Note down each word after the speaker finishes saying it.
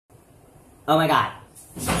Oh my god.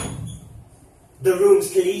 The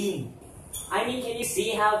room's clean. I mean, can you see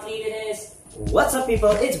how clean it is? What's up, people?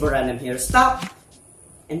 It's Borandom here. Stop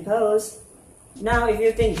and pose. Now, if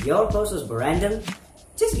you think your pose was Borandom,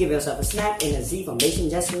 just give yourself a snap in a Z formation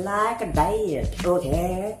just like a diet,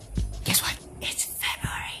 okay? Guess what? It's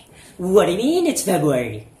February. What do you mean it's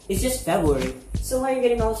February? It's just February. So why are you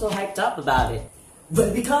getting all so hyped up about it?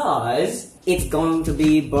 Well, because it's going to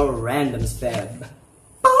be Borandom's FEB.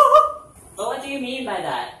 Oh, what do you mean by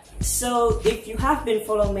that? So, if you have been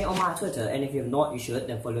following me on my Twitter, and if you have not, you should,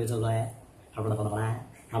 then follow it over there.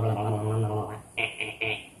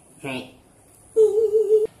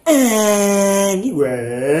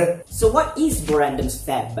 Anyway, so what is Borandom's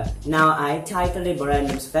FEB? Now, I titled it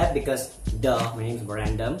Borandom's FEB because, duh, my name is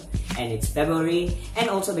Borandom, and it's February, and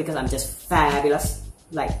also because I'm just fabulous.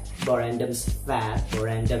 Like, Borandom's fab.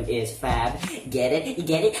 Borandom is fab. Get it? You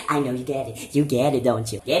get it? I know you get it. You get it,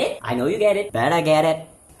 don't you? Get it? I know you get it. Bet I get it.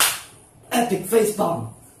 Epic face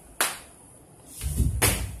bomb.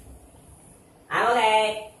 I'm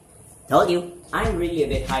okay. Told you. I'm really a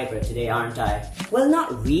bit hyper today, aren't I? Well,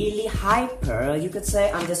 not really hyper. You could say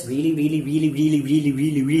I'm just really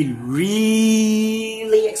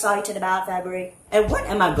excited about February. And what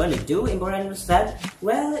am I gonna do in Borandom's FEB?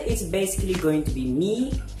 Well, it's basically going to be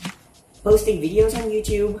me posting videos on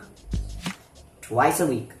YouTube twice a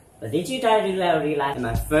week. But did you try to do that in real life? And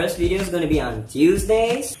my first video is gonna be on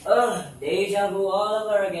Tuesdays. Ugh, deja vu all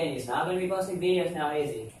over again. He's not gonna be posting videos now, is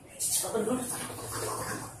he?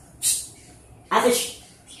 I said shh.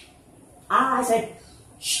 I said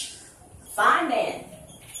shh. Fine then.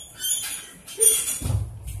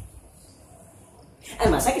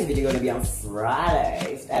 And my second video is gonna be on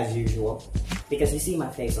Fridays, as usual. Because you see my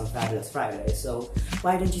face on Fabulous Fridays, so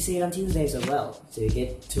why don't you see it on Tuesdays as well? So you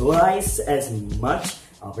get twice as much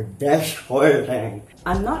of a dash whole thing.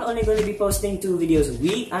 I'm not only going to be posting 2 videos a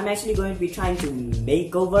week, I'm actually going to be trying to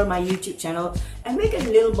make over my YouTube channel and make it a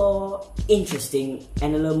little more interesting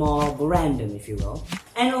and a little more random, if you will.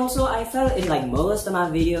 And also, I felt in like most of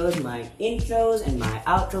my videos, my intros and my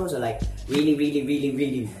outros are like really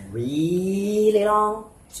long.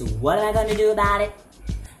 So what am I going to do about it?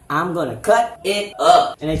 I'm gonna cut it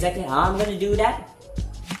up. And exactly how I'm gonna do that?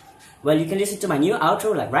 Well, you can listen to my new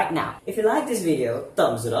outro like right now. If you like this video,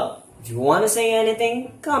 thumbs it up. If you wanna say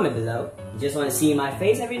anything, comment below. You just wanna see my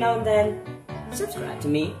face every now and then, subscribe to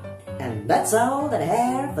me. And that's all that I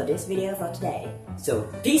have for this video for today. So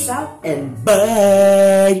peace out and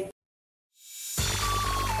bye!